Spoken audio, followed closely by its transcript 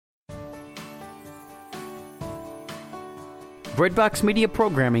Breadbox Media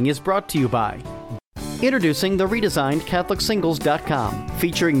programming is brought to you by introducing the redesigned CatholicSingles.com,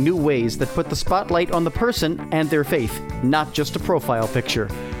 featuring new ways that put the spotlight on the person and their faith, not just a profile picture.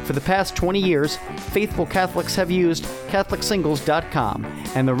 For the past 20 years, faithful Catholics have used CatholicSingles.com,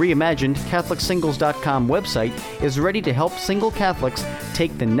 and the reimagined CatholicSingles.com website is ready to help single Catholics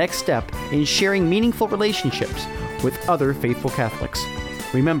take the next step in sharing meaningful relationships with other faithful Catholics.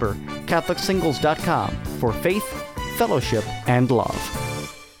 Remember, CatholicSingles.com for faith, fellowship, and love.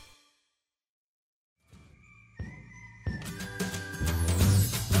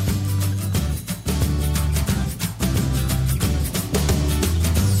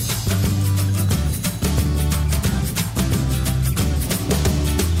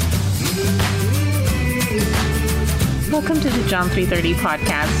 Welcome to the John 3:30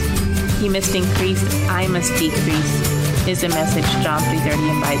 podcast. You must increase, I must decrease, is a message John 3:30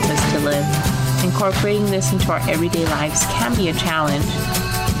 invites us to live. Incorporating this into our everyday lives can be a challenge.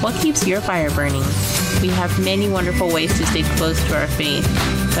 What keeps your fire burning? We have many wonderful ways to stay close to our faith,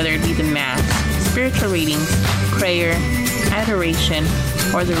 whether it be the Mass, spiritual readings, prayer, adoration,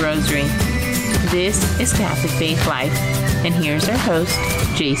 or the Rosary. This is Catholic Faith Life, and here's our host,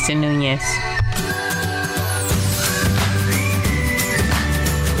 Jason Nunez.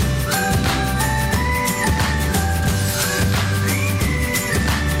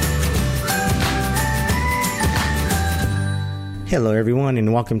 Hello, everyone,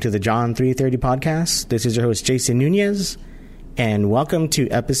 and welcome to the John 3:30 podcast. This is your host, Jason Nunez, and welcome to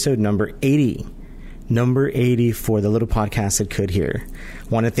episode number 80. Number 80 for the little podcast that could hear. I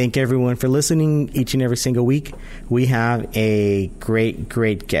want to thank everyone for listening each and every single week. We have a great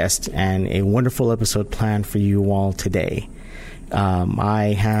guest and a wonderful episode planned for you all today.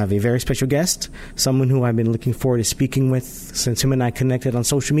 I have a very special guest, someone who I've been looking forward to speaking with since him and I connected on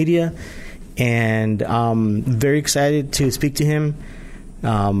social media. And very excited to speak to him. You're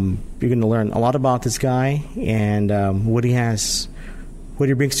going to learn a lot about this guy and what he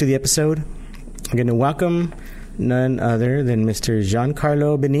brings to the episode. I'm going to welcome none other than Mr.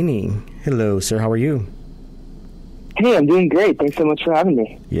 Giancarlo Bernini. Hello, sir. How are you? Hey, I'm doing great. Thanks so much for having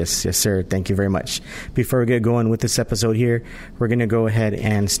me. Yes, sir. Thank you very much. Before we get going with this episode here, we're going to go ahead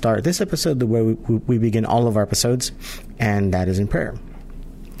and start this episode the way we begin all of our episodes, and that is in prayer.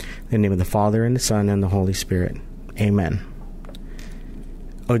 In the name of the Father, and the Son, and the Holy Spirit. Amen.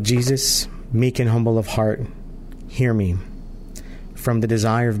 O Jesus, meek and humble of heart, hear me. From the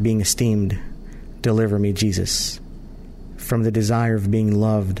desire of being esteemed, deliver me, Jesus. From the desire of being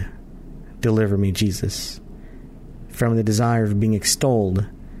loved, deliver me, Jesus. From the desire of being extolled,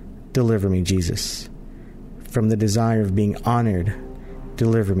 deliver me, Jesus. From the desire of being honored,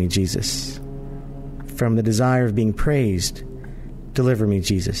 deliver me, Jesus. From the desire of being praised, deliver me,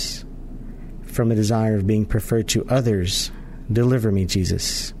 Jesus. From the desire of being preferred to others, deliver me,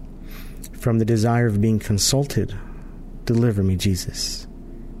 Jesus. From the desire of being consulted, deliver me, Jesus.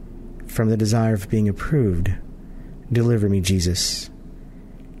 From the desire of being approved, deliver me, Jesus.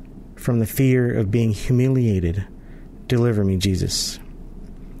 From the fear of being humiliated, deliver me, Jesus.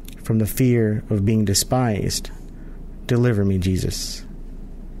 From the fear of being despised, deliver me, Jesus.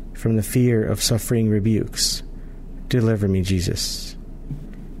 From the fear of suffering rebukes, deliver me, Jesus.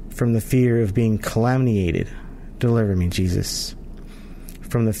 From the fear of being calumniated, deliver me, Jesus.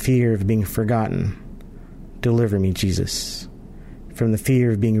 From the fear of being forgotten, deliver me, Jesus. From the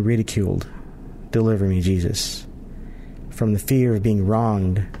fear of being ridiculed, deliver me, Jesus. From the fear of being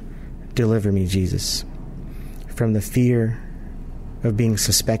wronged, deliver me, Jesus. From the fear of being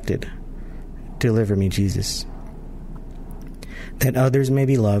suspected, deliver me, Jesus. That others may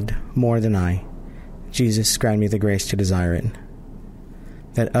be loved more than I, Jesus, grant me the grace to desire it.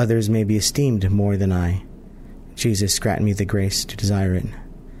 That others may be esteemed more than I, Jesus, grant me the grace to desire it.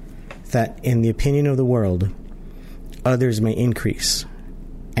 That in the opinion of the world, others may increase,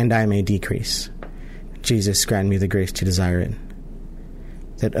 and I may decrease. Jesus, grant me the grace to desire it.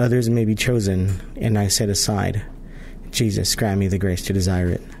 That others may be chosen, and I set aside. Jesus, grant me the grace to desire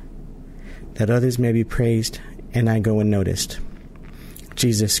it. That others may be praised, and I go unnoticed.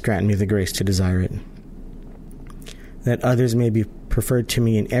 Jesus, grant me the grace to desire it. That others may be preferred to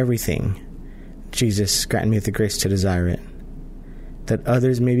me in everything. Jesus, grant me the grace to desire it. That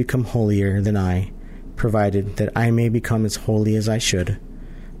others may become holier than I, provided that I may become as holy as I should.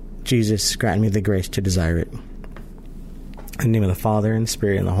 Jesus, grant me the grace to desire it. In the name of the Father, and the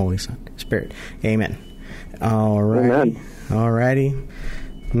Spirit, and the Holy Spirit. Amen. All right. All righty.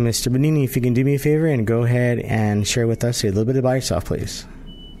 Mr. Bernini, if you can do me a favor and go ahead and share with us a little bit about yourself, please.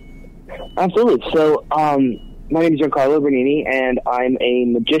 Absolutely. So, My name is Giancarlo Bernini, and I'm a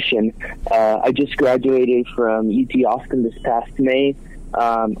magician. I just graduated from UT Austin this past May.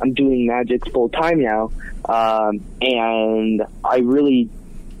 I'm doing magic full-time now, and I really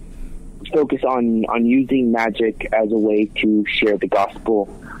focus on using magic as a way to share the gospel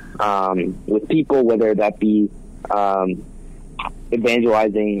with people, whether that be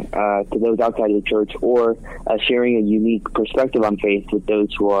evangelizing to those outside of the church, or sharing a unique perspective on faith with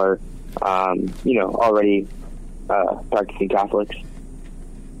those who are, already practicing Catholics.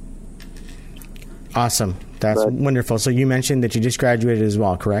 Awesome. That's wonderful. So you mentioned that you just graduated as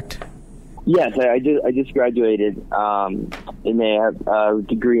well, correct? Yes, I just graduated in a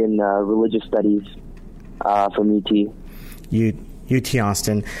degree in religious studies from UT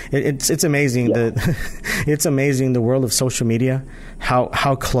Austin. It's amazing. Yeah. It's amazing the world of social media,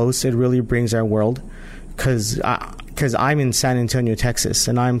 how close it really brings our world. Because I'm in San Antonio, Texas,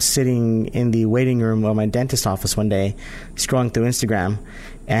 and I'm sitting in the waiting room of my dentist office one day, scrolling through Instagram,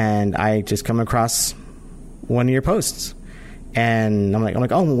 and I just come across one of your posts. And I'm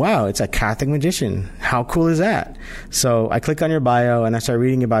like, oh wow, it's a Catholic magician. How cool is that? So I click on your bio and I start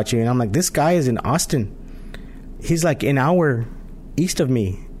reading about you, and I'm like, this guy is in Austin. He's like an hour east of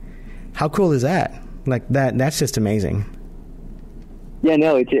me. How cool is that? Like that's just amazing. Yeah,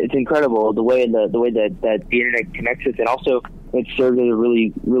 no, it's incredible the way that the internet connects us, and also it serves as a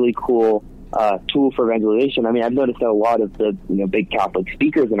really, really cool tool for evangelization. I mean, I've noticed that a lot of the big Catholic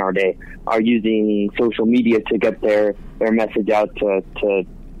speakers in our day are using social media to get their message out to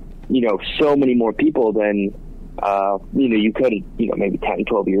so many more people than you could maybe 10,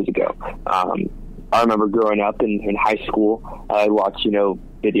 12 years ago. I remember growing up in high school, I watched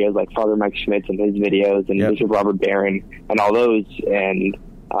videos like Father Mike Schmitz and his videos, and Bishop Robert Barron and all those, and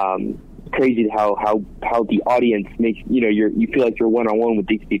crazy how the audience makes you feel like you're one-on-one with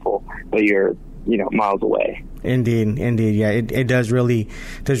these people, but you're miles away. Indeed, yeah, it does really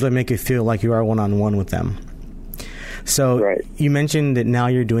make you feel like you are one-on-one with them. So right. You mentioned that now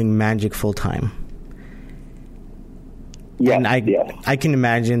you're doing magic full-time. Yeah, and I can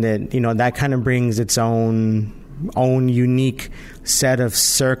imagine that that kind of brings its own unique set of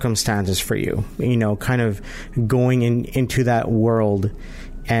circumstances for you. Kind of going into that world,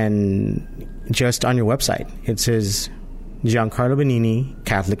 and just on your website it says Giancarlo Bernini,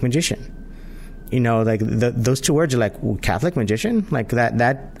 Catholic magician. Like those two words are like, well, Catholic magician, like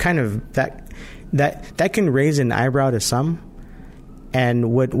that can raise an eyebrow to some.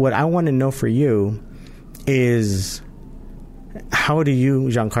 And what I want to know for you is, how do you,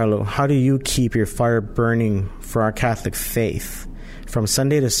 Giancarlo, keep your fire burning for our Catholic faith from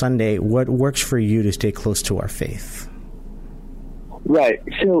Sunday to Sunday? What works for you to stay close to our faith? Right.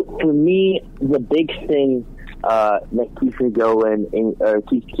 So for me, the big thing that keeps me going and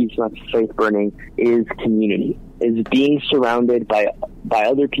keeps my faith burning is community. Is being surrounded by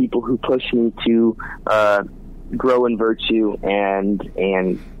other people who push me to grow in virtue and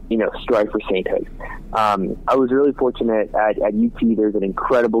strive for sainthood. I was really fortunate at UT. There's an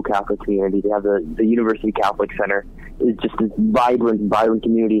incredible Catholic community. They have the University Catholic Center. It's just this vibrant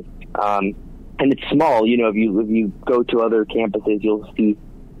community. And it's small. If you go to other campuses, you'll see,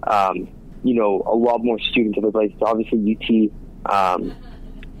 a lot more students other places. So obviously UT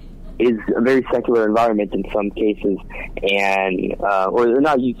is a very secular environment in some cases, and or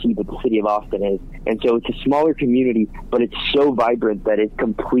not UT, but the city of Austin is. And so it's a smaller community, but it's so vibrant that it's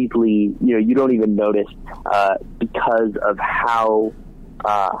completely, you don't even notice because of how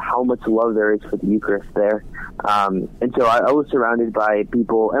much love there is for the Eucharist there. And so I was surrounded by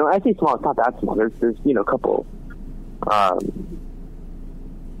people, and when I say small, it's not that small. There's a couple,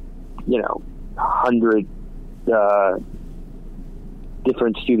 100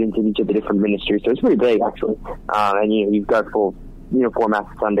 different students in each of the different ministries. So it's pretty big, actually. And you've got full Mass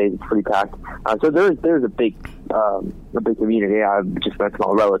Sundays. It's pretty packed. So there's a big community. I've just been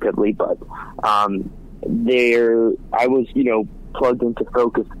small relatively, but there I was plugged into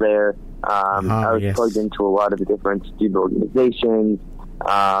Focus there. I was plugged into a lot of the different student organizations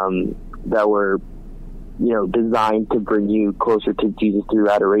that were designed to bring you closer to Jesus through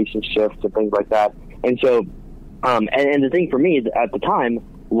adoration shifts and things like that. And so and the thing for me at the time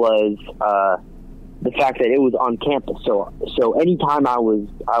was the fact that it was on campus. So anytime I was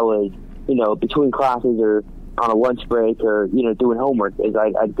between classes or on a lunch break or doing homework,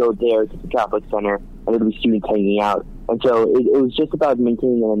 I'd go there to the Catholic Center, and there'd be students hanging out. And so it was just about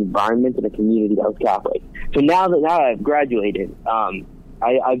maintaining an environment and a community that was Catholic. So now that I've graduated, I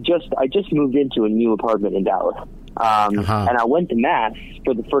just moved into a new apartment in Dallas, and I went to Mass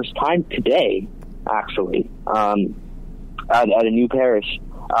for the first time today, actually, at a new parish.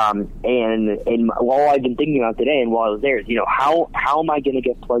 And while I've been thinking about today and while I was there is, how am I going to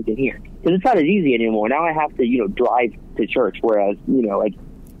get plugged in here? Because it's not as easy anymore. Now I have to, drive to church, whereas, like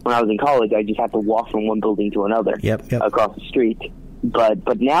when I was in college, I just have to walk from one building to another across the street.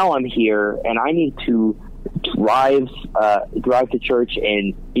 But now I'm here and I need to drive to church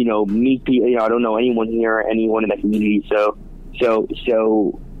and, meet people. I don't know anyone here, anyone in the community. So,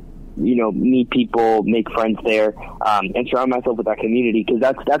 meet people, make friends there, and surround myself with that community, because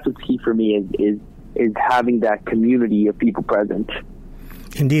that's what's key for me is having that community of people present.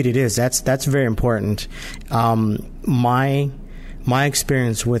 Indeed, it is. That's very important. My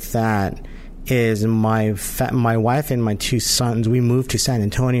experience with that is my wife and my two sons. We moved to San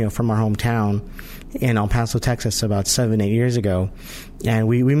Antonio from our hometown in El Paso, Texas, about 7-8 years ago, and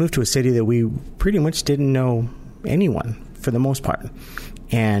we moved to a city that we pretty much didn't know anyone for the most part.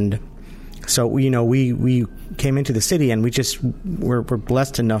 And so, we came into the city and we just were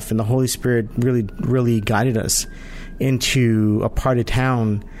blessed enough, and the Holy Spirit really, really guided us into a part of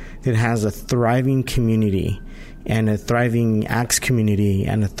town that has a thriving community and a thriving Acts community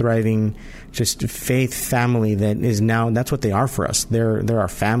and a thriving just faith family that is now, that's what they are for us. They're our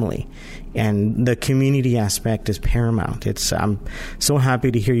family. And the community aspect is paramount. I'm so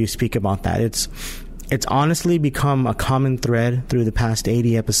happy to hear you speak about that. It's honestly become a common thread through the past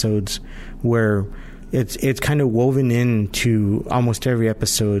 80 episodes where it's kind of woven into almost every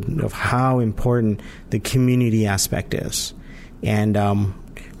episode of how important the community aspect is. And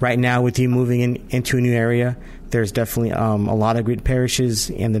right now, with you moving into a new area, there's definitely a lot of great parishes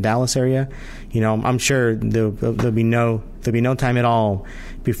in the Dallas area. I'm sure there'll be no time at all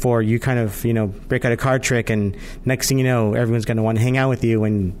before you kind of break out a card trick, and next thing you know, everyone's going to want to hang out with you,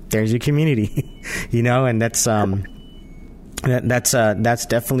 and there's your community. And that's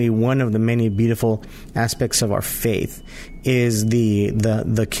definitely one of the many beautiful aspects of our faith is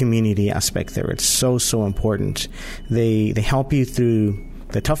the community aspect there. It's so important. They help you through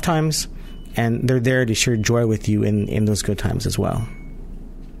the tough times, and they're there to share joy with you in those good times as well.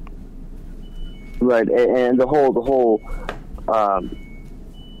 Right, and the whole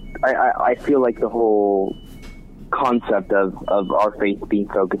I feel like the whole concept of our faith being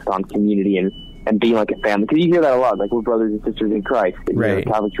focused on community and being like a family, because you hear that a lot, like we're brothers and sisters in Christ. Right.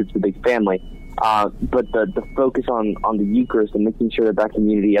 The Catholic Church is a big family. But the focus on the Eucharist and making sure that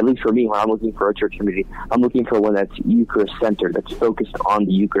community, at least for me, when I'm looking for a church community, I'm looking for one that's Eucharist-centered, that's focused on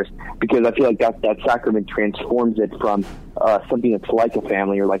the Eucharist, because I feel like that sacrament transforms it from something that's like a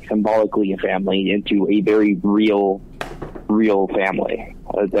family or like symbolically a family into a very real family.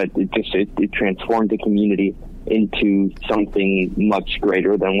 It transformed the community into something much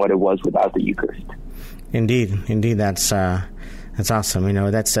greater than what it was without the Eucharist. Indeed, that's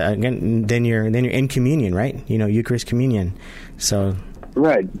awesome. That's again. Then you're in communion, right? Eucharist communion. So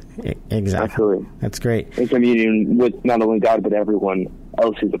right, exactly. Absolutely, that's great. In communion with not only God but everyone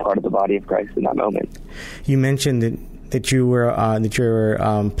else who's a part of the body of Christ in that moment. You mentioned that you were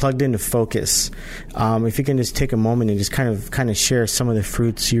plugged into Focus. If you can just take a moment and just kind of share some of the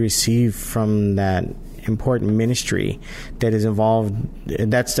fruits you receive from that important ministry that is involved,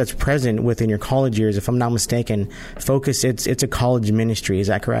 that's present within your college years. If I'm not mistaken, Focus, it's a college ministry. Is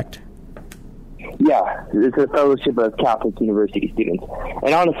that correct? Yeah, it's a fellowship of Catholic university students.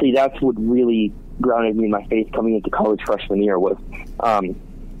 And honestly, that's what really grounded me in my faith coming into college freshman year was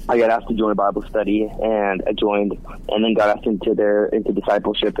I got asked to join a Bible study, and I joined, and then got asked into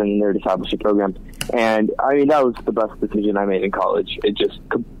discipleship and their discipleship program. And I mean, that was the best decision I made in college. It just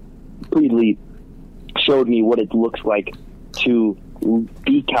completely showed me what it looks like to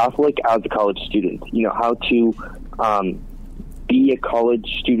be Catholic as a college student. How to be a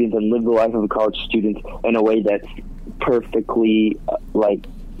college student and live the life of a college student in a way that's perfectly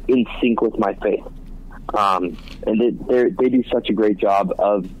in sync with my faith. And they do such a great job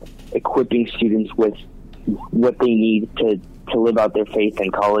of equipping students with what they need to live out their faith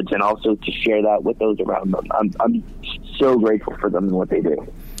in college, and also to share that with those around them. I'm so grateful for them and what they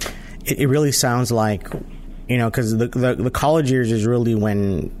do. It really sounds like, because the college years is really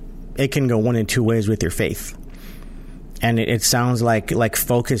when it can go one in two ways with your faith. And it sounds like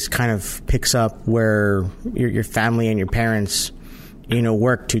Focus kind of picks up where your family and your parents,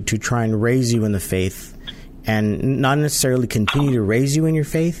 work to try and raise you in the faith, and not necessarily continue to raise you in your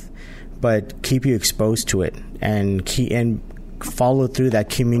faith, but keep you exposed to it and follow through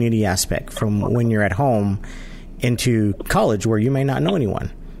that community aspect from when you're at home into college, where you may not know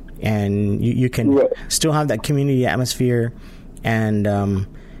anyone. And you can still have that community atmosphere, and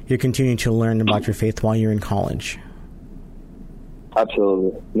you're continuing to learn about your faith while you're in college.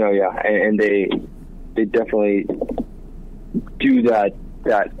 Absolutely. No, yeah. And they definitely do that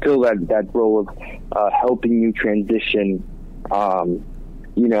that role of helping you transition. Because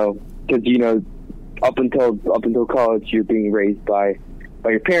up until college, you're being raised by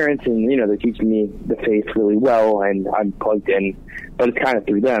your parents, and they're teaching me the faith really well, and I'm plugged in, but it's kind of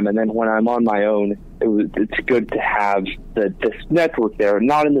through them. And then when I'm on my own, it's good to have this network there. It's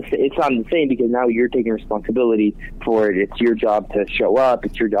not the same because now you're taking responsibility for it. It's your job to show up.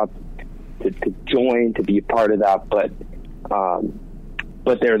 It's your job to join, to be a part of that. But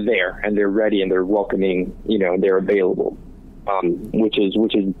they're there and they're ready and they're welcoming. And they're available, which is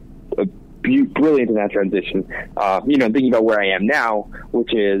brilliant in that transition. Thinking about where I am now,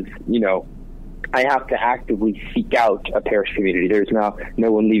 which is, I have to actively seek out a parish community. There's now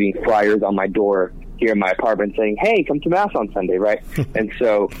no one leaving flyers on my door here in my apartment saying, "Hey, come to Mass on Sunday," right? and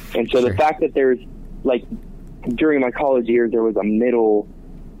so Sure. The fact that there's, like, during my college years, there was a middle,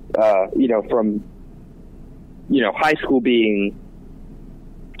 from, high school doing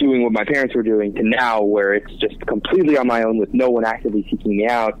what my parents were doing to now where it's just completely on my own with no one actively seeking me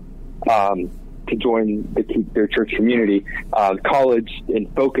out to join their church community. College and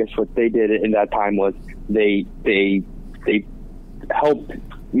Focus, what they did in that time was they helped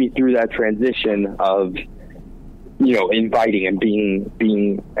me through that transition of inviting and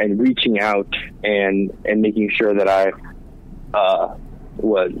being and reaching out and making sure that I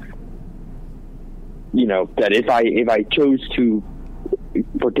was that if I chose to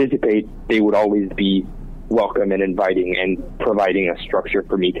participate, they would always be welcome and inviting and providing a structure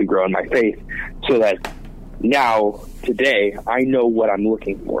for me to grow in my faith, so that now today I know what I'm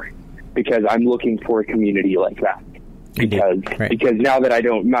looking for, because I'm looking for a community like that. Because now that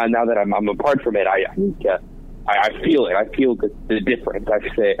I'm apart from it, I feel it. I feel the difference.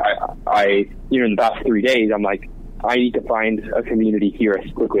 I in the past 3 days, I'm like, I need to find a community here as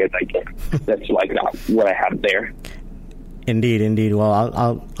quickly as I can. That's like not what I have there. Indeed.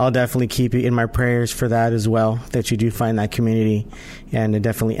 Well, I'll definitely keep you in my prayers for that as well, that you do find that community, and to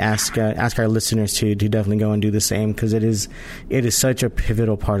definitely ask our listeners to definitely go and do the same, because it is such a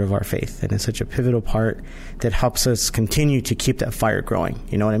pivotal part of our faith, and it's such a pivotal part that helps us continue to keep that fire growing.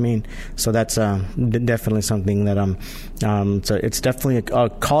 You know what I mean? So that's definitely something that so it's definitely a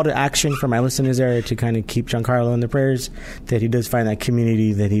call to action for my listeners there to kind of keep Giancarlo in the prayers, that he does find that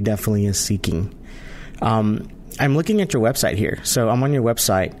community that he definitely is seeking. I'm looking at your website here. So I'm on your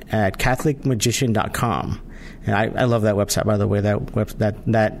website at catholicmagician.com. And I love that website, by the way,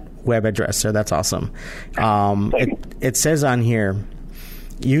 that web address. So that's awesome. It says on here,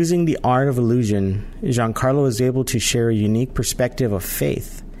 using the art of illusion, Giancarlo is able to share a unique perspective of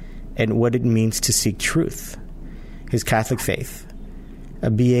faith and what it means to seek truth. His Catholic faith, a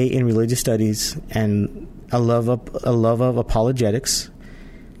BA in religious studies, and a love of apologetics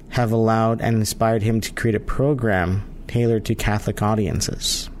have allowed and inspired him to create a program tailored to Catholic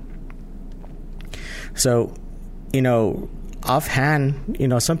audiences. So, offhand,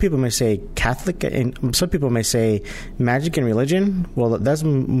 some people may say Catholic, and some people may say magic and religion. Well, that's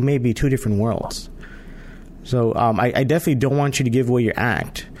maybe two different worlds. So, I definitely don't want you to give away your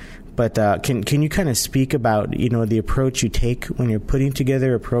act. But can you kind of speak about, the approach you take when you're putting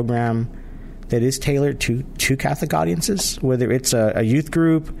together a program that is tailored to Catholic audiences, whether it's a youth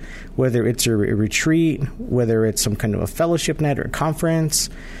group, whether it's a retreat, whether it's some kind of a fellowship night or a conference?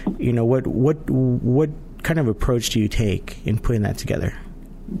 What kind of approach do you take in putting that together?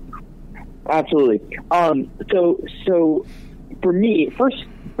 Absolutely. So for me, first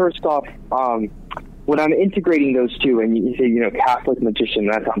off, when I'm integrating those two, and you say Catholic magician,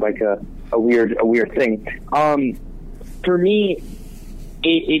 that sounds like a weird thing. For me,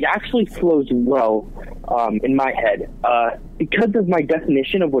 it actually flows well in my head because of my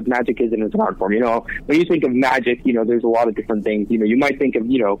definition of what magic is in its art form. When you think of magic, there's a lot of different things. You might think of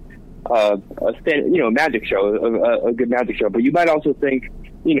a magic show, a good magic show, but you might also think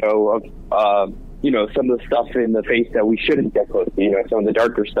of some of the stuff in the faith that we shouldn't get close to, some of the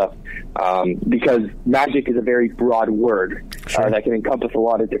darker stuff, because magic is a very broad word. Sure. That can encompass a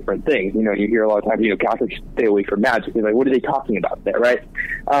lot of different things. You hear a lot of times, Catholics stay away from magic. They're like, what are they talking about there, right?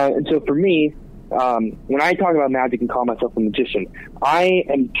 And so for me, when I talk about magic and call myself a magician, I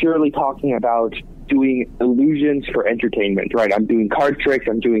am purely talking about doing illusions for entertainment, right? I'm doing card tricks.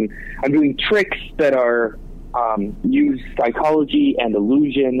 I'm doing tricks that are use psychology and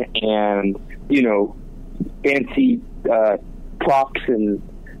illusion and fancy props and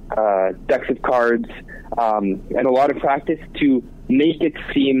decks of cards, and a lot of practice to make it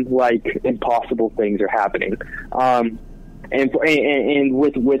seem like impossible things are happening, and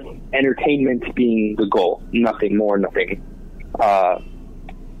with entertainment being the goal, nothing more, nothing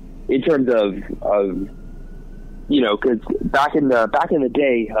in terms of because back in the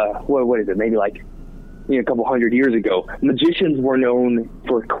day, what is it? Maybe like a couple hundred years ago, magicians were known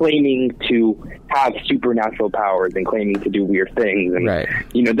for claiming to have supernatural powers and claiming to do weird things, and right.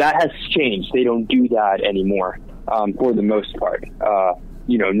 That has changed. They don't do that anymore, for the most part.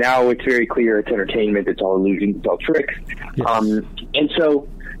 Now it's very clear it's entertainment, it's all illusions, it's all tricks. Yes. And so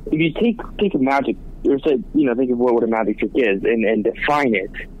if you think of magic, or think of what a magic trick is and define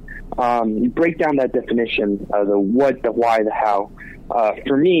it. You break down that definition of the what, the why, the how.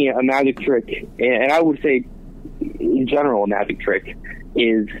 For me, a magic trick, and I would say in general, a magic trick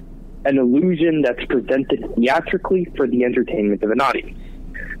is an illusion that's presented theatrically for the entertainment of an audience.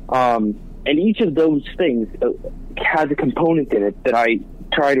 And each of those things has a component in it that I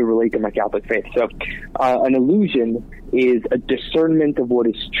try to relate to my Catholic faith. So an illusion is a discernment of what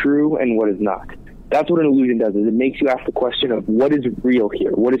is true and what is not. That's what an illusion does, is it makes you ask the question of what is real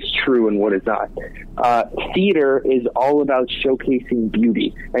here, what is true and what is not. Theater is all about showcasing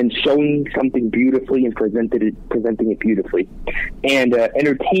beauty and showing something beautifully and presenting it beautifully. And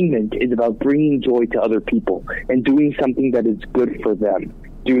entertainment is about bringing joy to other people and doing something that is good for them,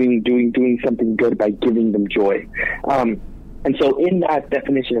 doing something good by giving them joy. And so in that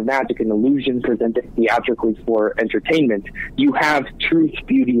definition of magic, an illusion presented theatrically for entertainment, you have truth,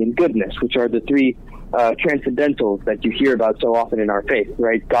 beauty, and goodness, which are the three transcendentals that you hear about so often in our faith,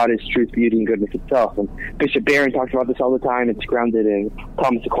 right? God is truth, beauty, and goodness itself. And Bishop Barron talks about this all the time. It's grounded in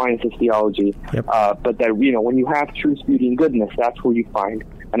Thomas Aquinas' theology. Yep. But that, when you have truth, beauty, and goodness, that's where you find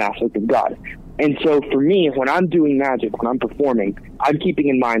an aspect of God. And so for me, when I'm doing magic, when I'm performing, I'm keeping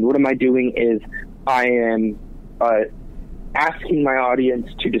in mind, what am I doing is I am asking my audience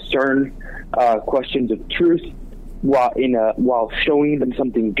to discern questions of truth while showing them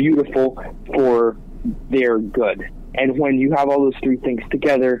something beautiful for their good. And when you have all those three things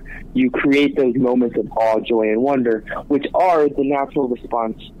together, you create those moments of awe, joy, and wonder, which are the natural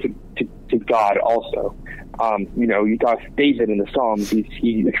response to God also. You got David in the Psalms,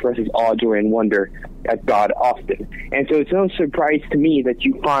 he expresses awe, joy, and wonder at God often. And so it's no surprise to me that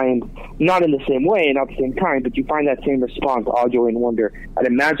you find, not in the same way, not the same time, but you find that same response, awe, joy, and wonder, at a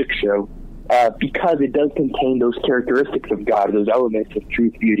magic show, because it does contain those characteristics of God, those elements of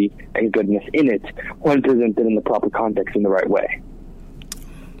truth, beauty, and goodness in it, when presented in the proper context in the right way.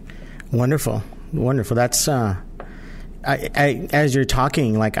 Wonderful. That's I as you're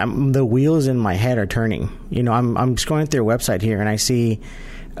talking, like the wheels in my head are turning. I'm just going through your website here, and I see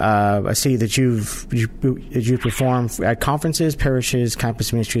that you perform at conferences, parishes,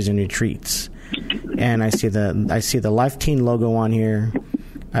 campus ministries, and retreats. And I see the Life Teen logo on here.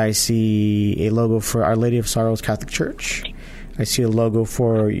 I see a logo for Our Lady of Sorrows Catholic Church. I see a logo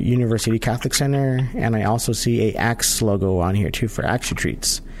for University Catholic Center, and I also see a Acts logo on here too for Acts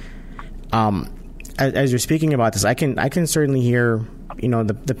retreats. As you're speaking about this, I can certainly hear,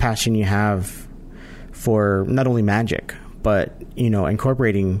 the passion you have for not only magic, but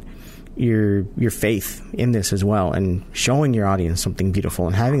incorporating your faith in this as well, and showing your audience something beautiful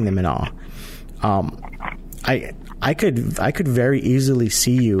and having them in awe. I could very easily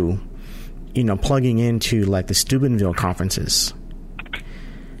see you, plugging into like the Steubenville conferences.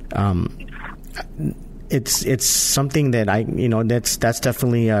 It's something that that's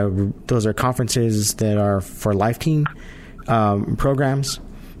definitely those are conferences that are for Life Teen programs,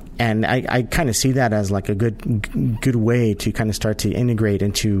 and I kind of see that as like a good way to kind of start to integrate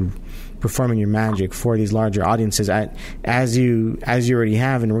into performing your magic for these larger audiences, as you already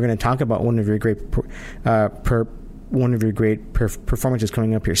have. And we're going to talk about one of your great performances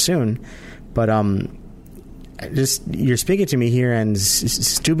coming up here soon, but just you're speaking to me here, and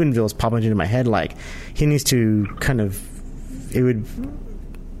Steubenville's popping into my head. Like, he needs to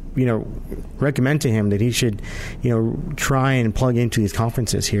recommend to him that he should, try and plug into these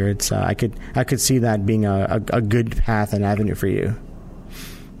conferences here. It's I could see that being a good path and avenue for you.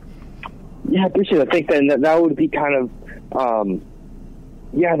 Yeah, I appreciate it. I think that would be kind of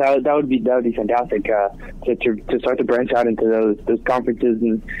that would be fantastic to start to branch out into those conferences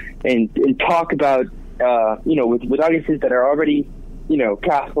and talk about with audiences that are already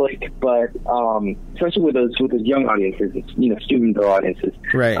Catholic, but especially with those young audiences, Steubenville audiences,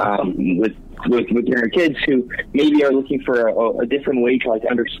 right? With younger kids who maybe are looking for a different way to like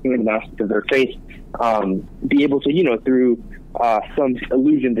understand the aspect of their faith, be able to through some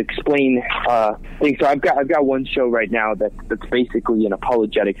illusions explain things. So I've got one show right now that's basically an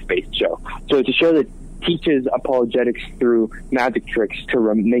apologetics based show. So it's a show that teaches apologetics through magic tricks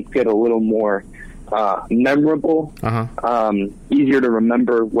to make it a little more memorable, easier to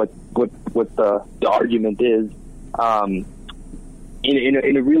remember what the argument is,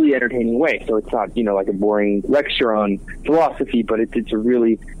 in a really entertaining way. So it's not, like a boring lecture on philosophy, but it's a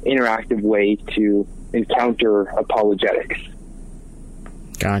really interactive way to encounter apologetics.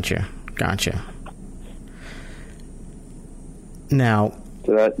 Gotcha. Now,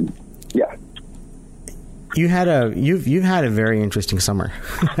 so that, yeah. You've had a very interesting summer,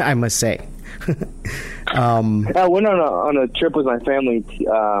 I must say. I went on a trip with my family.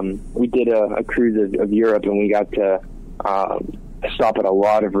 We did a cruise of Europe, and we got to stop at a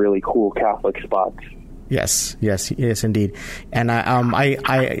lot of really cool Catholic spots. Yes, indeed. And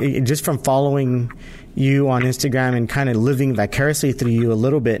I just from following you on Instagram and kind of living vicariously through you a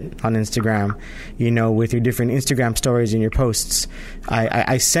little bit on Instagram, with your different Instagram stories and your posts,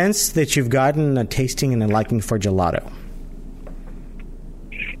 I sense that you've gotten a tasting and a liking for gelato.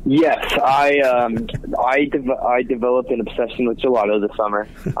 Yes, I developed an obsession with gelato this summer.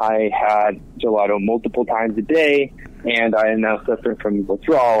 I had gelato multiple times a day, and I am now suffering from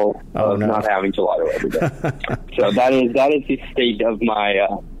withdrawal of not having gelato every day. So that is the state of my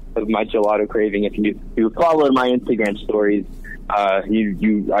gelato craving. If you followed my Instagram stories,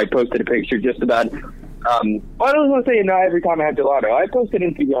 I posted a picture just about. I don't want to say not every time I had gelato. I posted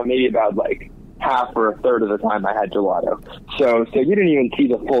Instagram maybe about like half or a third of the time I had gelato. So you didn't even see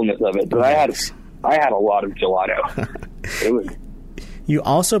the fullness of it. But I had a lot of gelato. It was. You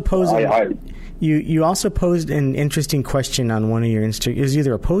also posed. You also posed an interesting question on one of your Insta. It was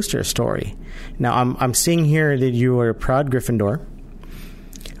either a post or a story. Now I'm seeing here that you are a proud Gryffindor,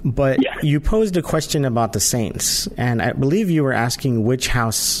 but you posed a question about the Saints, and I believe you were asking which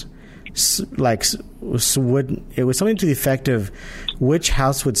house, it was something to the effect of which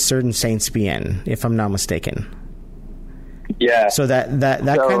house would certain saints be in, if I'm not mistaken. Yeah. So that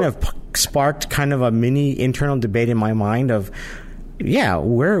kind of sparked kind of a mini internal debate in my mind of,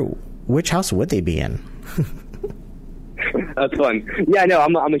 which house would they be in? That's fun. Yeah, no,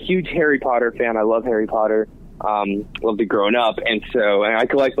 I'm a huge Harry Potter fan. I love Harry Potter. Loved it growing up, and I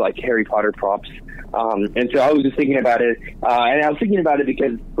collect like Harry Potter props. And so I was just thinking about it, and I was thinking about it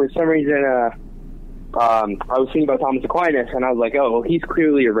because for some reason, I was thinking about Thomas Aquinas, and I was like, oh, well, he's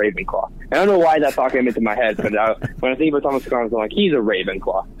clearly a Ravenclaw. I don't know why that thought came into my head, but when I think about Thomas Aquinas, I'm like, he's a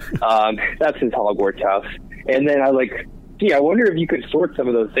Ravenclaw. That's his Hogwarts house. And then I was like, gee, I wonder if you could sort some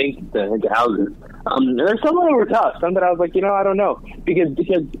of those things into houses. And there's some that were tough. Some that I was like, I don't know. Because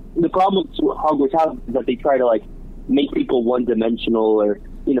the problem with Hogwarts house is that they try to, like, make people one-dimensional or,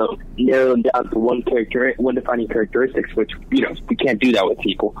 narrow them down to one defining characteristics, which, we can't do that with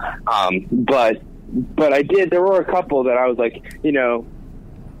people. But I did. There were a couple that I was like,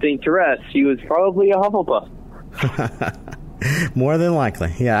 St. Therese, she was probably a Hufflepuff. More than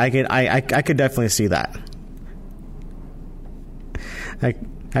likely. Yeah, I could definitely see that. I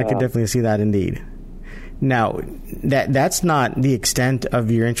could definitely see that indeed. Now, that's not the extent of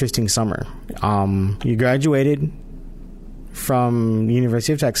your interesting summer. You graduated from the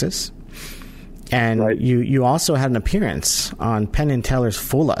University of Texas, and you also had an appearance on Penn and Teller's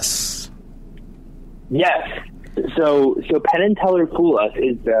Fool Us. Yes. So Penn and Teller Fool Us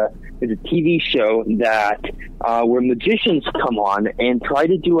is a TV show that where magicians come on and try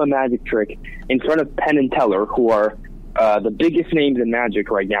to do a magic trick in front of Penn and Teller, who are the biggest names in magic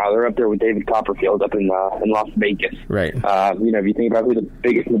right now. They're up there with David Copperfield up in Las Vegas. Right. If you think about who the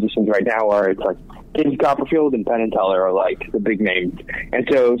biggest magicians right now are, it's like David Copperfield and Penn and Teller are like the big names. And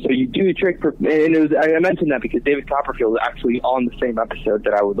so you do a trick and I mentioned that because David Copperfield is actually on the same episode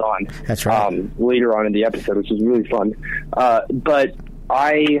that I was on. That's right. Later on in the episode, which was really fun. But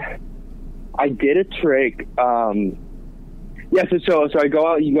I did a trick. So I go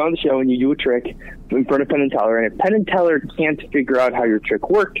out. You go on the show and you do a trick in front of Penn and Teller, and if Penn and Teller can't figure out how your trick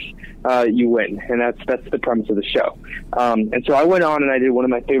works, you win, and that's the premise of the show. And so I went on and I did one of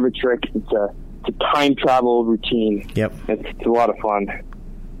my favorite tricks. It's a time travel routine. Yep, it's a lot of fun.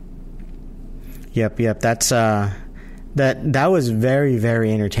 Yep. That's that was very,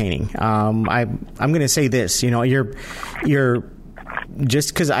 very entertaining. I'm going to say this. You're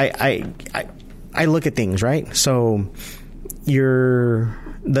just because I look at things, right? So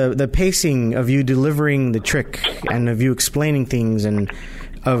the pacing of you delivering the trick and of you explaining things and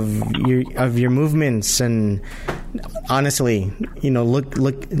of your movements, and honestly,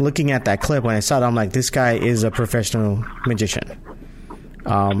 looking at that clip when I saw it, I'm like, this guy is a professional magician.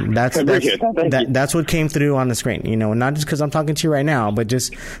 That's what came through on the screen. Not just because I'm talking to you right now, but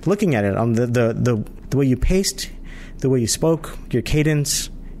just looking at it, the way you paced, the way you spoke, your cadence,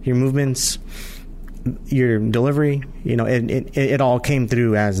 your movements. your delivery, it all came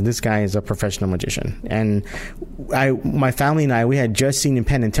through as this guy is a professional magician. And my family and I, we had just seen in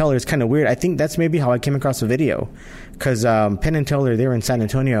Penn and Teller. It's kind of weird. I think that's maybe how I came across the video, because Penn and Teller, they were in San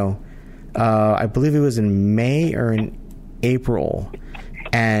Antonio. I believe it was in May or in April.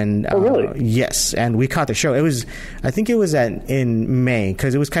 And oh, really? Yes, and we caught the show. I think it was in May,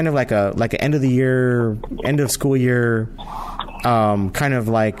 because it was kind of like an end of the year, end of school year, kind of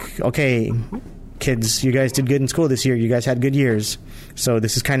like, okay, kids, you guys did good in school this year. You guys had good years, so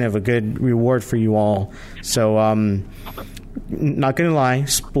this is kind of a good reward for you all. So, not gonna lie,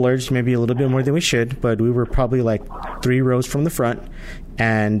 splurged maybe a little bit more than we should, but we were probably like 3 rows from the front,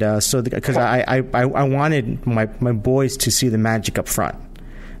 and because I wanted my boys to see the magic up front.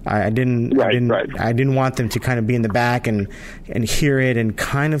 I didn't want them to kind of be in the back and hear it and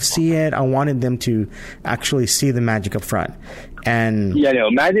kind of see it. I wanted them to actually see the magic up front. And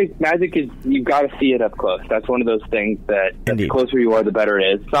magic is, you've got to see it up close. That's one of those things that the closer you are, the better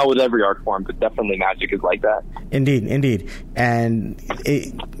it is. It's not with every art form, but definitely magic is like that. Indeed. And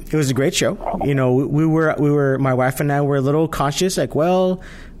it was a great show. We were my wife and I were a little cautious, like, well,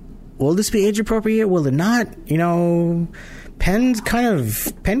 will this be age appropriate? Will it not? Penn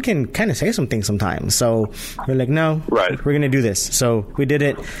can kind of say some things sometimes. So we're like, no, we're going to do this. So we did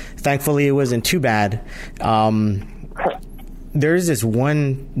it. Thankfully, it wasn't too bad. There's this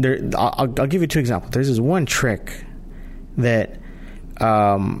one, I'll give you 2 examples. There's this one trick that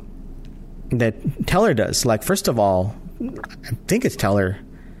Teller does. Like, first of all, I think it's Teller.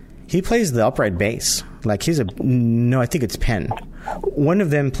 He plays the upright bass. Like, I think it's Penn. One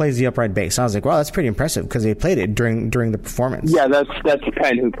of them plays the upright bass. I was like, wow, that's pretty impressive, because they played it during the performance. Yeah, that's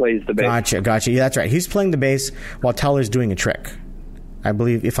Penn who plays the bass. Gotcha. Yeah, that's right. He's playing the bass while Teller's doing a trick. I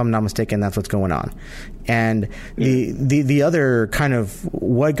believe, if I'm not mistaken, that's what's going on. And the other kind of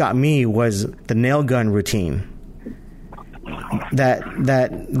what got me was the nail gun routine.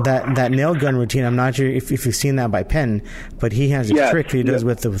 That nail gun routine. I'm not sure if you've seen that by Penn, but he has a trick he does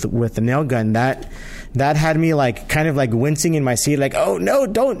with the nail gun that had me like kind of like wincing in my seat, like, oh no,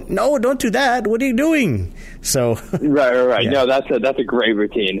 don't do that. What are you doing? So right. Yeah. No, that's a great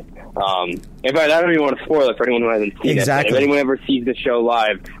routine. In fact, I don't even want to spoil it for anyone who hasn't seen it. If anyone ever sees the show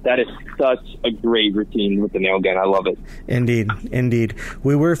live, that is such a great routine with the nail gun. I love it. Indeed.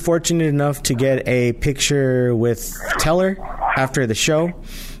 We were fortunate enough to get a picture with Teller after the show,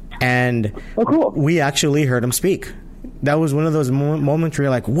 and cool. We actually heard him speak. That was one of those moments where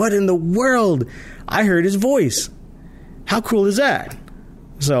you're like, what in the world? I heard his voice. How cool is that?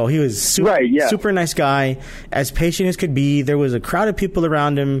 So he was super nice guy, as patient as could be. There was a crowd of people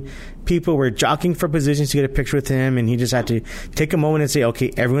around him. People were jockeying for positions to get a picture with him, and he just had to take a moment and say,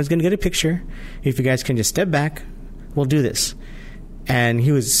 okay, everyone's going to get a picture. If you guys can just step back, we'll do this. And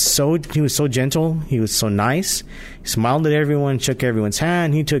he was so gentle. He was so nice. He smiled at everyone, shook everyone's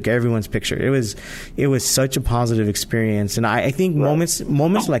hand. He took everyone's picture. It was such a positive experience. And I think moments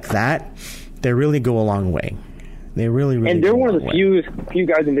like that, they really go a long way. They really and they're one of the few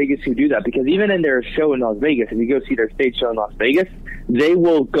guys in Vegas who do that, because even in their show in Las Vegas, if you go see their stage show in Las Vegas, they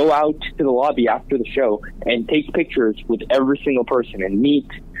will go out to the lobby after the show and take pictures with every single person and meet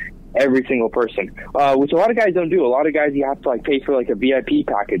every single person, which a lot of guys don't do. A lot of guys, you have to like pay for like a VIP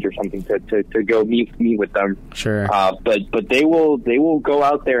package or something to go meet with them. Sure. But they will go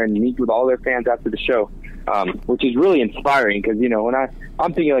out there and meet with all their fans after the show, which is really inspiring, because when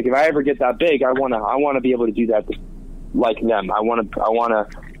I'm thinking, like, if I ever get that big, I want to be able to do that like them. I want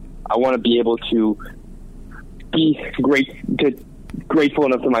to be able to be grateful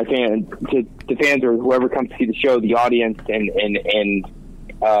enough to my fans, to the fans or whoever comes to see the show, the audience, and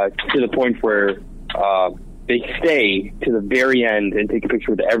to the point where they stay to the very end and take a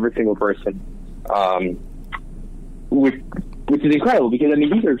picture with every single person, which is incredible, because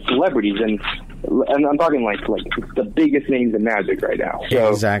these are celebrities, and I'm talking like the biggest names in magic right now. So,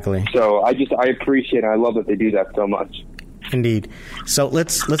 exactly. So I appreciate it. I love that they do that so much. Indeed. So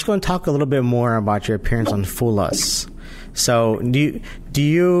let's go and talk a little bit more about your appearance on Fulwiler. So do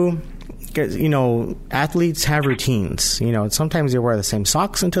you? Because athletes have routines. Sometimes they wear the same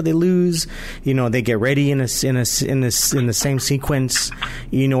socks until they lose. They get ready in the same sequence.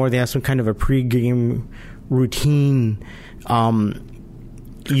 Or they have some kind of a pre-game routine.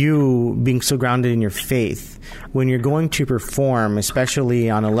 You being so grounded in your faith, when you're going to perform, especially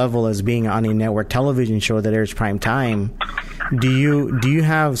on a level as being on a network television show that airs prime time, do you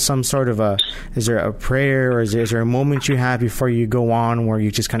have some sort of is there a prayer, or is there a moment you have before you go on where you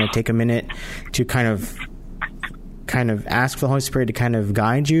just kind of take a minute to kind of ask the Holy Spirit to kind of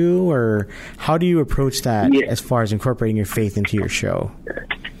guide you, or how do you approach that as far as incorporating your faith into your show?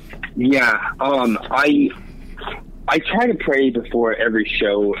 I try to pray before every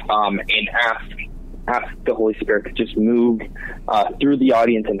show and ask the Holy Spirit to just move through the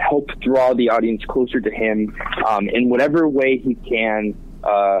audience and help draw the audience closer to Him in whatever way He can,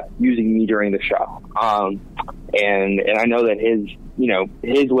 using me during the show. And I know that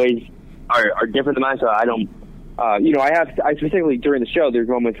His ways are different than mine, so I don't. I specifically during the show, there's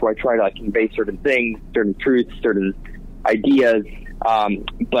moments where I try to convey certain things, certain truths, certain ideas.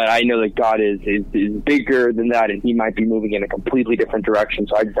 But I know that God is bigger than that, and He might be moving in a completely different direction.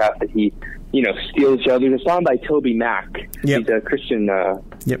 So I just ask that He, steal the show. There's a song by Toby Mac. Yep. He's a Christian.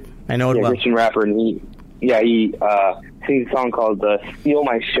 Yep, I know it well. Christian rapper, and he sings a song called "Steal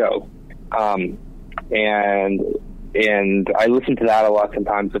My Show," and I listen to that a lot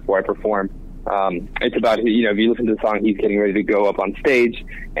sometimes before I perform. It's about, if you listen to the song, he's getting ready to go up on stage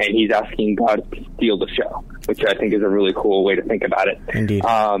and he's asking God to steal the show, which I think is a really cool way to think about it. Indeed.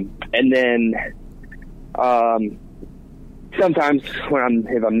 And then, sometimes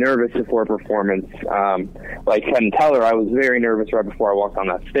if I'm nervous before a performance, like Penn and Teller, I was very nervous right before I walked on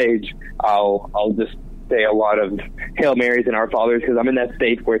that stage. I'll just say a lot of Hail Marys and Our Fathers because I'm in that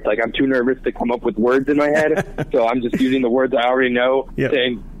state where it's like I'm too nervous to come up with words in my head. So I'm just using the words I already know,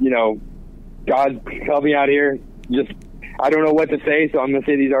 saying, God, help me out here. I don't know what to say, so I'm going to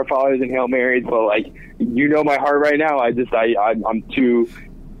say these Our Fathers and Hail Marys, but my heart right now. I'm too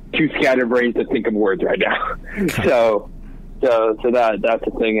scatterbrained to think of words right now. So that's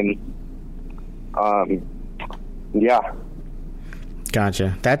the thing, and yeah.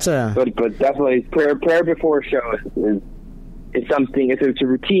 Gotcha. But definitely prayer before a show is something. It's a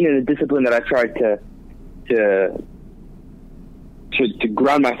routine and a discipline that I tried to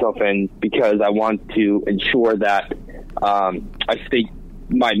ground myself in because I want to ensure that my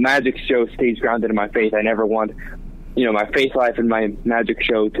magic show stays grounded in my faith. I never want, my faith life and my magic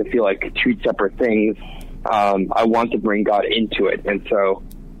show to feel like two separate things. I want to bring God into it, and so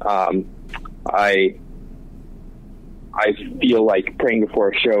I feel like praying before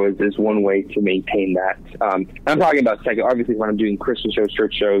a show is one way to maintain that. I'm talking about secular. Obviously, when I'm doing Christian shows,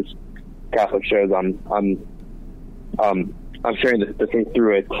 church shows, Catholic shows, I'm sharing the faith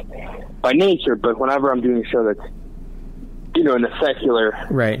through it by nature, but whenever I'm doing a show that's, in a secular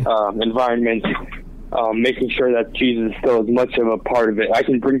environment, making sure that Jesus is still as much of a part of it. I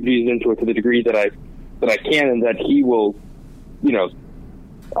can bring Jesus into it to the degree that I can, and that He will,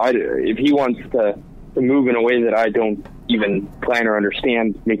 if He wants to move in a way that I don't even plan or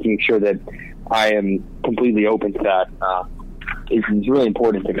understand, making sure that I am completely open to that is really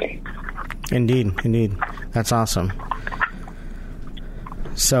important to me. Indeed. That's awesome.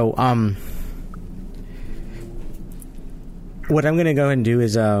 So, what I'm going to go ahead and do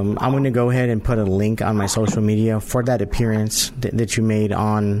is I'm going to go ahead and put a link on my social media for that appearance that you made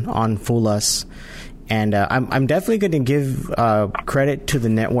on Fool Us. And I'm definitely going to give credit to the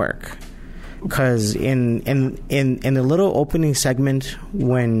network. Because in the little opening segment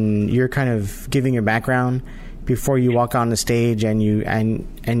when you're kind of giving your background before you walk on the stage and you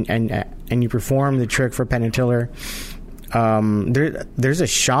perform the trick for Penn and Teller, there's a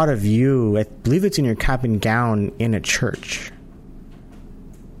shot of you. I believe it's in your cap and gown in a church.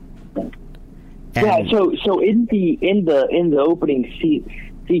 And so in the opening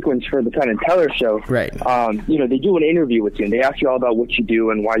sequence for the Penn and Teller show, right? They do an interview with you and they ask you all about what you do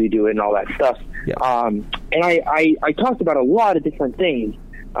and why you do it and all that stuff. Yep. And I talked about a lot of different things.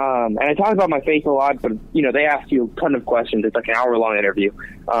 And I talked about my faith a lot, but they ask you a ton of questions. It's like an hour-long interview.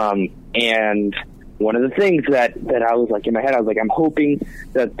 And one of the things that I was like in my head, I was like, I'm hoping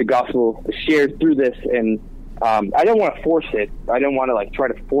that the gospel is shared through this, and I don't want to force it. I don't want to try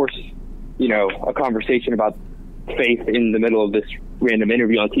to force a conversation about faith in the middle of this random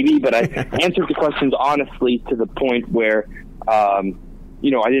interview on TV. But I answered the questions honestly to the point where I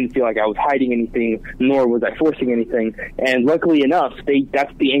didn't feel like I was hiding anything, nor was I forcing anything. And luckily enough,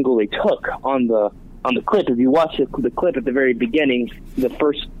 that's the angle they took on the clip. If you watch the clip at the very beginning, the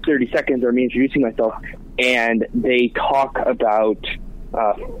first 30 seconds are me introducing myself, and they talk about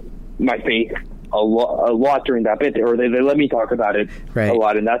my faith a lot during that bit, or they let me talk about it a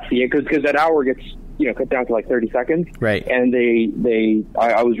lot, and that's the because that hour gets cut down to 30 seconds, right? And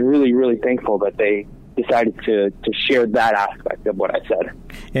I was really, really thankful that they decided to share that aspect of what I said.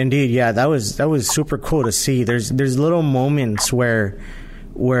 Indeed, yeah, that was super cool to see. There's little moments where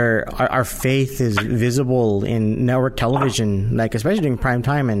our faith is visible in network television, especially during prime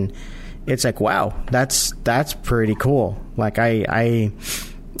time, and it's like, wow, that's pretty cool.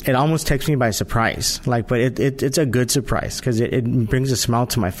 It almost takes me by surprise, but it's a good surprise because it brings a smile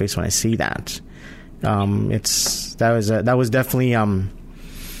to my face when I see that. That was definitely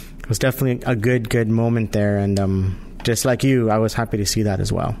was definitely a good moment there, and just like you, I was happy to see that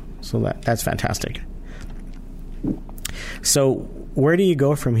as well. So that's fantastic. So where do you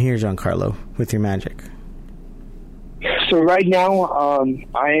go from here, Giancarlo, with your magic? So right now,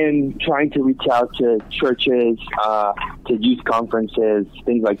 I am trying to reach out to churches, to youth conferences,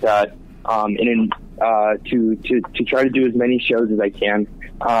 things like that, and to try to do as many shows as I can.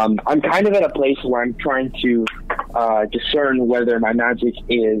 I'm kind of at a place where I'm trying to discern whether my magic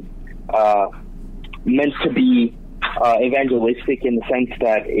is meant to be evangelistic in the sense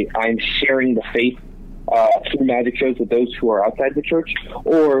that I'm sharing the faith through magic shows with those who are outside the church,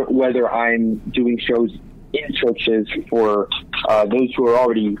 or whether I'm doing shows in churches for those who are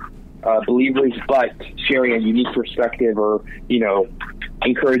already believers, but sharing a unique perspective, or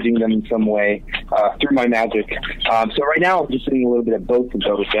encouraging them in some way through my magic. So right now, I'm just doing a little bit of both of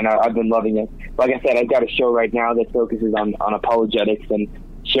those, and I've been loving it. Like I said, I've got a show right now that focuses on apologetics and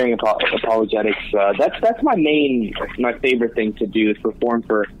sharing apologetics. That's my favorite thing to do, is perform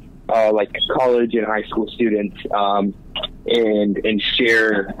for like college and high school students, and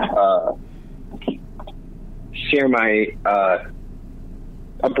share my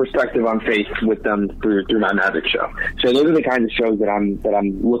a perspective on faith with them through my magic show. So those are the kinds of shows that I'm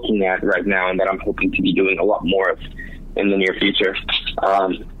looking at right now, and that I'm hoping to be doing a lot more of in the near future.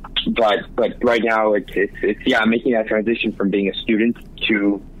 But right now it's making that transition from being a student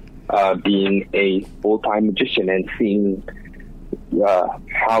to being a full-time magician, and seeing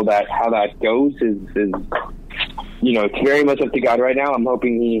how that goes is it's very much up to God right now. I'm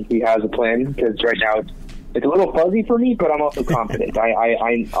hoping he has a plan, because right now it's a little fuzzy for me, but I'm also confident.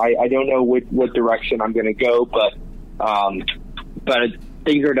 I don't know what direction I'm going to go, but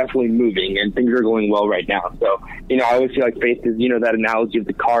things are definitely moving, and things are going well right now. So, I always feel like faith is, that analogy of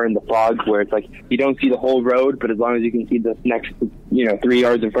the car in the fog, where it's like you don't see the whole road, but as long as you can see the next, 3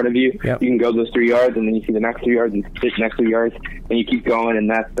 yards in front of you, yep, you can go those 3 yards, and then you see the next 3 yards, and the next 3 yards, and you keep going, and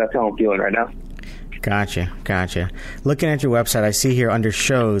that's how I'm feeling right now. Gotcha. Looking at your website, I see here under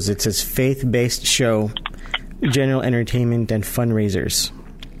shows, it says faith-based show, general entertainment, and fundraisers.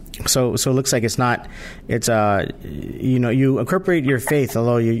 So it looks like it's you incorporate your faith,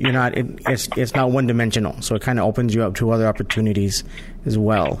 although you're not, it's not one dimensional. So it kind of opens you up to other opportunities as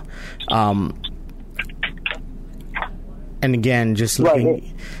well. And again, just looking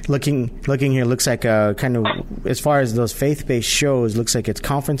here, looks like kind of, as far as those faith-based shows, looks like it's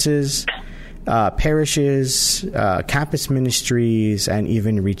conferences, parishes, campus ministries, and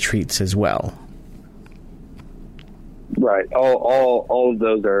even retreats as well. Right. All of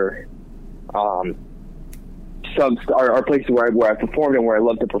those are are places where I performed, and where I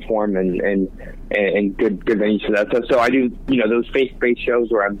love to perform, and good venues for that. So I do those faith-based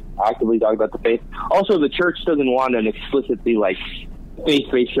shows where I'm actively talking about the faith. Also, the church doesn't want an explicitly like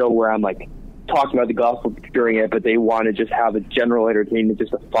faith-based show where I'm like talking about the gospel during it, but they want to just have a general entertainment,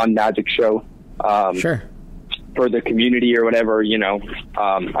 just a fun magic show. Sure. For the community or whatever,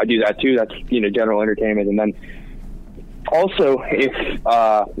 I do that too. That's general entertainment, and then also if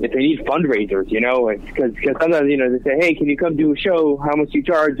they need fundraisers, because sometimes they say, hey, can you come do a show? How much do you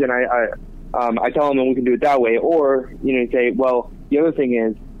charge? And I tell them, and we can do it that way. Or say, well, the other thing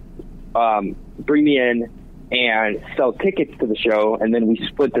is bring me in and sell tickets to the show, and then we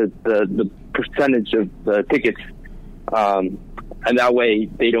split the percentage of the tickets, and that way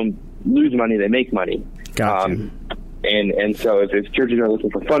they don't lose money, they make money. Gotcha. And so if churches are looking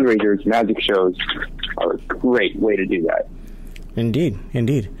for fundraisers, magic shows are a great way to do that.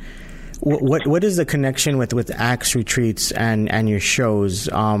 Indeed. What is the connection with Acts retreats and your shows?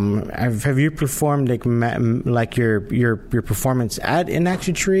 Have you performed like your performance at an Acts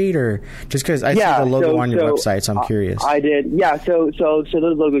retreat, or just because I see the logo on your website, so I'm curious. I did, yeah. So those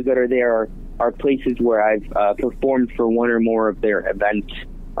logos that are there are places where I've performed for one or more of their events.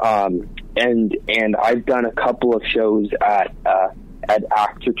 And I've done a couple of shows at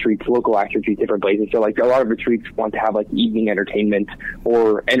Acts retreats, local Acts retreats, different places. So like a lot of retreats want to have like evening entertainment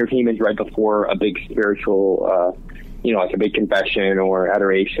or entertainment right before a big spiritual, like a big confession or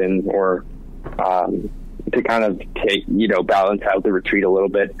adoration, or to kind of take, balance out the retreat a little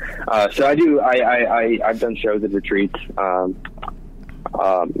bit. So I've done shows at retreats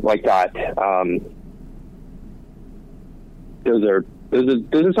like that. Those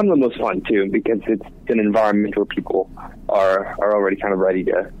are some of the most fun too, because it's an environment where people are already kind of ready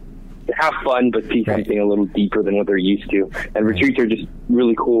to have fun, but see something a little deeper than what they're used to. And retreats are just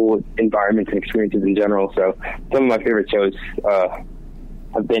really cool environments and experiences in general. So some of my favorite shows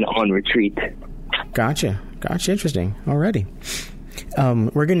have been on retreat. Gotcha. Interesting. Alrighty.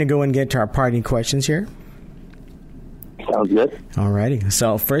 We're going to go and get to our party questions here. Sounds Sounds good. Alrighty.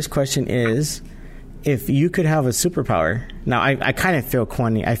 So first question is, if you could have a superpower. Now, I kind of feel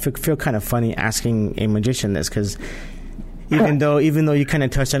corny. I feel kind of funny asking a magician this, because even though you kind of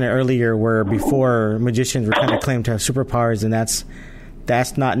touched on it earlier, where before magicians were kind of claimed to have superpowers, and that's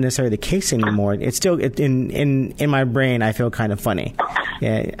not necessarily the case anymore. It's still in my brain. I feel kind of funny.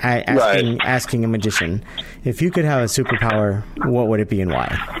 Yeah, asking a magician, if you could have a superpower, what would it be and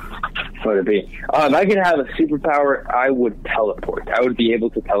why? What would it be? If I could have a superpower, I would teleport. I would be able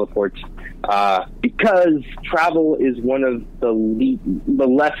to teleport because travel is one of the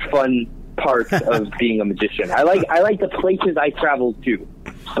less fun parts of being a magician. I like the places I travel to,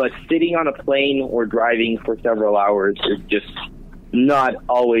 but sitting on a plane or driving for several hours is just not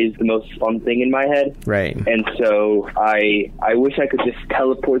always the most fun thing in my head. Right. And so I wish I could just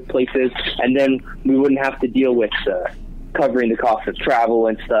teleport places, and then we wouldn't have to deal with covering the cost of travel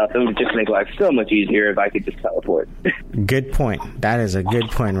and stuff. It would just make life so much easier if I could just teleport. Good point. That is a good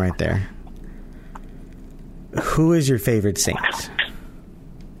point right there. Who is your favorite saint?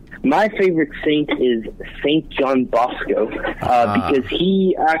 My favorite saint is Saint John Bosco, because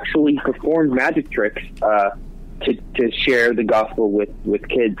he actually performed magic tricks to share the gospel with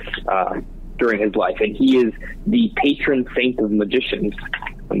kids during his life. And he is the patron saint of magicians.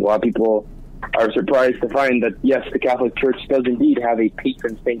 And a lot of people are surprised to find that, yes, the Catholic Church does indeed have a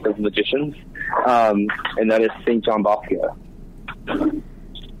patron saint of magicians, and that is Saint John Bosco.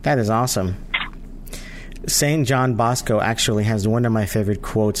 That is awesome. Saint John Bosco actually has one of my favorite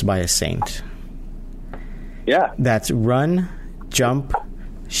quotes by a saint. Yeah. That's run, jump,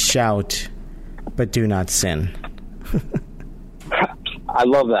 shout, but do not sin. I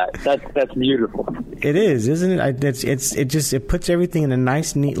love that. That's beautiful. It is, isn't it? It puts everything in a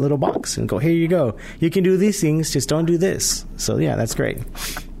nice, neat little box and go, here you go. You can do these things, just don't do this. So yeah, that's great.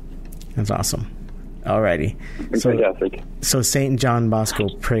 That's awesome. Alrighty. Fantastic. So Saint John Bosco,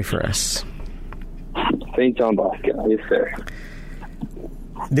 pray for us. Saint John Bosco, yes, sir.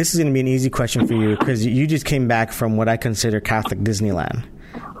 This is going to be an easy question for you, because you just came back from what I consider Catholic Disneyland.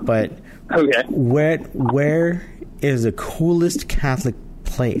 But okay, where is the coolest Catholic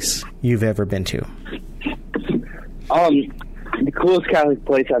place you've ever been to? The coolest Catholic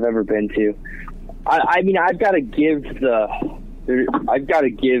place I've ever been to. I mean, I've got to give the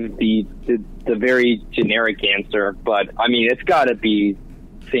very generic answer, but I mean, it's got to be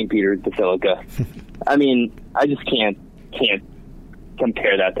St. Peter's Basilica. I mean, I just can't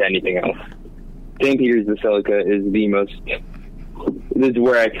compare that to anything else. St. Peter's Basilica is this is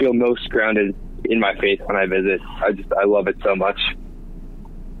where I feel most grounded in my faith when I visit. I love it so much.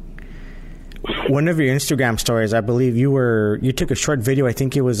 One of your Instagram stories, I believe you took a short video. I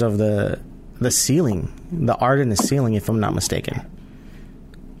think it was of the ceiling, the art in the ceiling, if I'm not mistaken.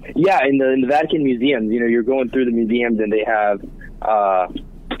 Yeah, in the Vatican museums, you're going through the museums and they have,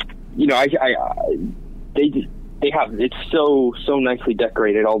 they have, it's so nicely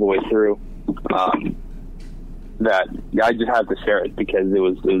decorated all the way through, that I just have to share it because it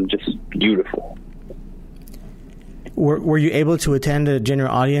was just beautiful. Were you able to attend a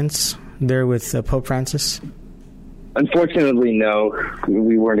general audience there with Pope Francis? Unfortunately, no.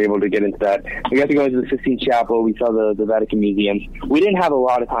 We weren't able to get into that. We got to go into the Sistine Chapel. We saw the Vatican museums. We didn't have a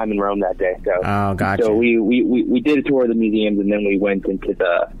lot of time in Rome that day, so gotcha. So we did a tour of the museums, and then we went into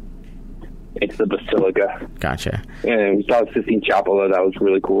the Basilica. Gotcha. And we saw the Sistine Chapel. Though. That was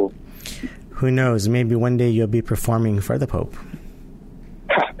really cool. Who knows? Maybe one day you'll be performing for the Pope.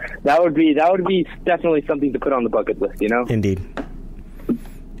 That would be definitely something to put on the bucket list. Indeed.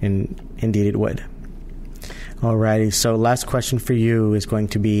 Indeed, it would. Alrighty, so last question for you is going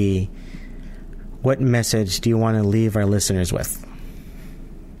to be, what message do you want to leave our listeners with?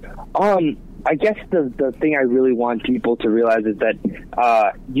 I guess the thing I really want people to realize is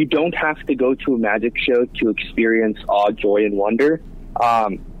that you don't have to go to a magic show to experience awe, joy, and wonder.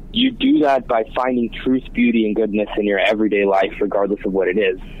 You do that by finding truth, beauty, and goodness in your everyday life, regardless of what it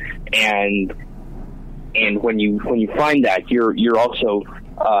is. And when you find that, you're also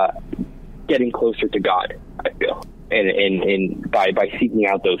getting closer to God, I feel, and by seeking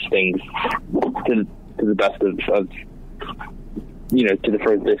out those things to the best of to the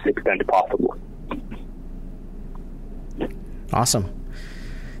furthest extent possible. Awesome.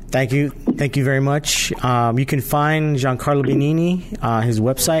 Thank you very much. You can find Giancarlo Bernini. His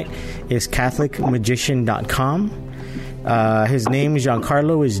website is catholicmagician.com. His name,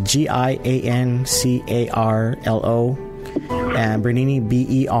 Giancarlo, is Giancarlo, and Bernini,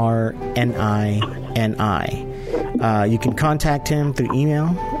 Bernini. You can contact him through email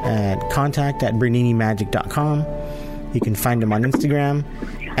at contact@berninimagic.com. You can find him on Instagram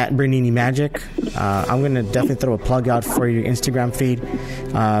at Bernini Magic. I'm going to definitely throw a plug out for your Instagram feed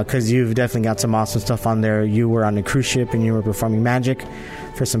because you've definitely got some awesome stuff on there. You were on a cruise ship and you were performing magic.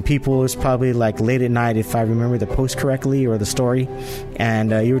 For some people, it was probably like late at night, if I remember the post correctly or the story,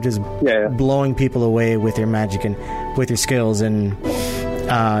 and you were just blowing people away with your magic and with your skills. And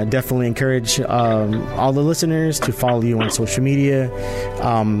definitely encourage all the listeners to follow you on social media.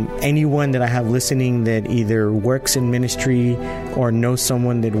 Anyone that I have listening that either works in ministry or knows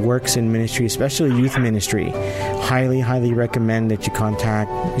someone that works in ministry, especially youth ministry, highly recommend that you contact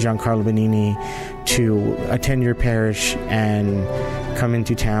Giancarlo Bernini to attend your parish and come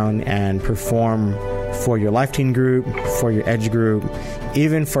into town and perform for your life team group, for your edge group,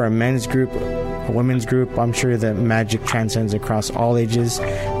 even for a men's group, a women's group. I'm sure that magic transcends across all ages,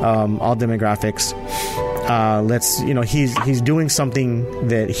 all demographics. He's doing something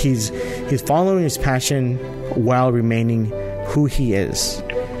that he's following his passion while remaining who he is.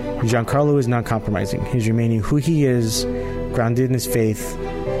 Giancarlo is not compromising. He's remaining who he is, grounded in his faith,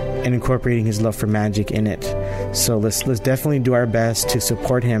 and incorporating his love for magic in it. So let's definitely do our best to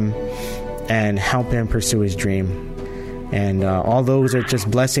support him and help him pursue his dream. And all those are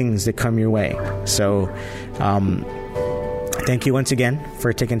just blessings that come your way. So thank you once again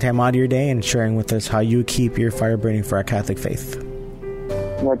for taking time out of your day and sharing with us how you keep your fire burning for our Catholic faith.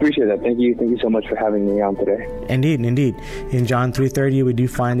 Well, I appreciate that. Thank you so much for having me on today. Indeed. In John 3:30, we do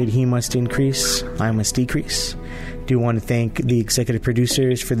find that he must increase, I must decrease. Do want to thank the executive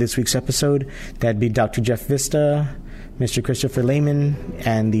producers for this week's episode. That'd be Dr. Jeff Vista, Mr. Christopher Lehman,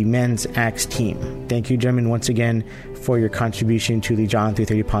 and the Men's Acts team. Thank you, gentlemen, once again for your contribution to the John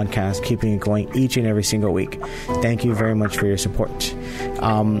 3:30 podcast, keeping it going each and every single week. Thank you very much for your support.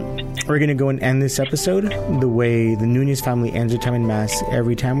 We're going to go and end this episode the way the Nunez family ends their time in Mass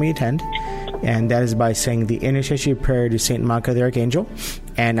every time we attend, and that is by saying the intercessory prayer to St. Michael the Archangel.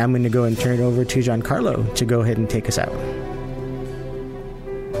 And I'm going to go and turn it over to Giancarlo to go ahead and take us out.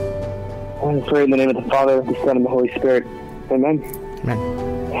 I pray in the name of the Father, the Son, and the Holy Spirit. Amen. Amen.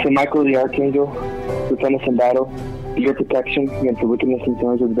 St. Michael the Archangel, defend us in battle, be your protection against the wickedness and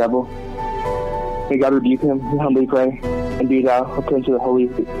snares of the devil. May God rebuke him, we humbly pray. And be thou, a Prince of the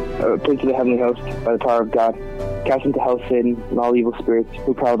heavenly host, by the power of God, cast into hell Satan and all evil spirits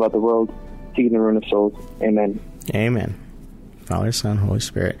who prowl about the world, seeking the ruin of souls. Amen. Amen. Father, Son, Holy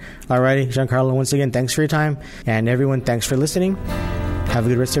Spirit. Alrighty, Giancarlo, once again, thanks for your time. And everyone, thanks for listening. Have a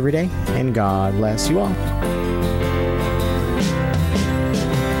good rest of your day, and God bless you all.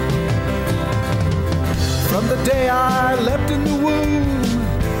 From the day I leapt in the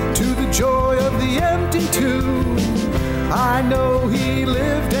womb to the joy of the empty tomb, I know he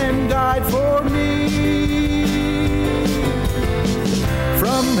lived and died for me.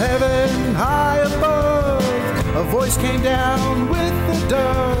 From heaven high above, a voice came down with the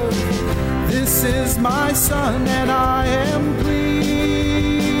dove. This is my son, and I am pleased.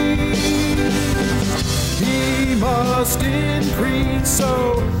 He must increase,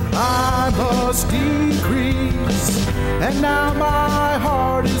 so I must decrease. And now my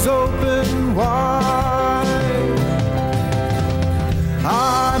heart is open wide.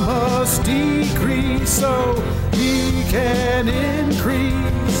 I must decrease so he can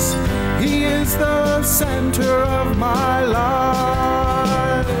increase. He is the center of my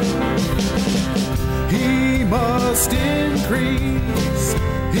life. He must increase.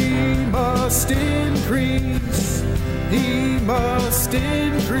 He must increase. He must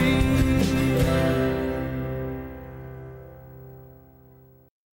increase.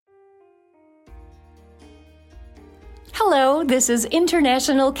 Hello, this is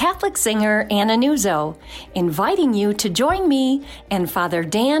international Catholic singer Anna Nuzzo, inviting you to join me and Father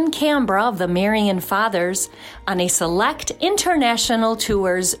Dan Cambra of the Marian Fathers on a select international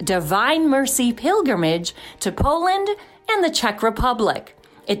tour's Divine Mercy pilgrimage to Poland and the Czech Republic.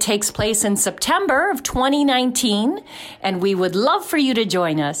 It takes place in September of 2019, and we would love for you to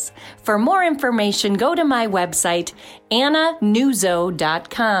join us. For more information, go to my website,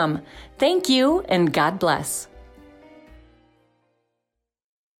 annanuzzo.com. Thank you, and God bless.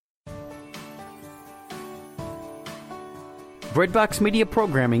 Breadbox Media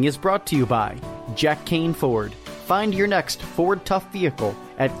programming is brought to you by Jack Kane Ford. Find your next Ford Tough vehicle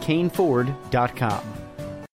at caneford.com.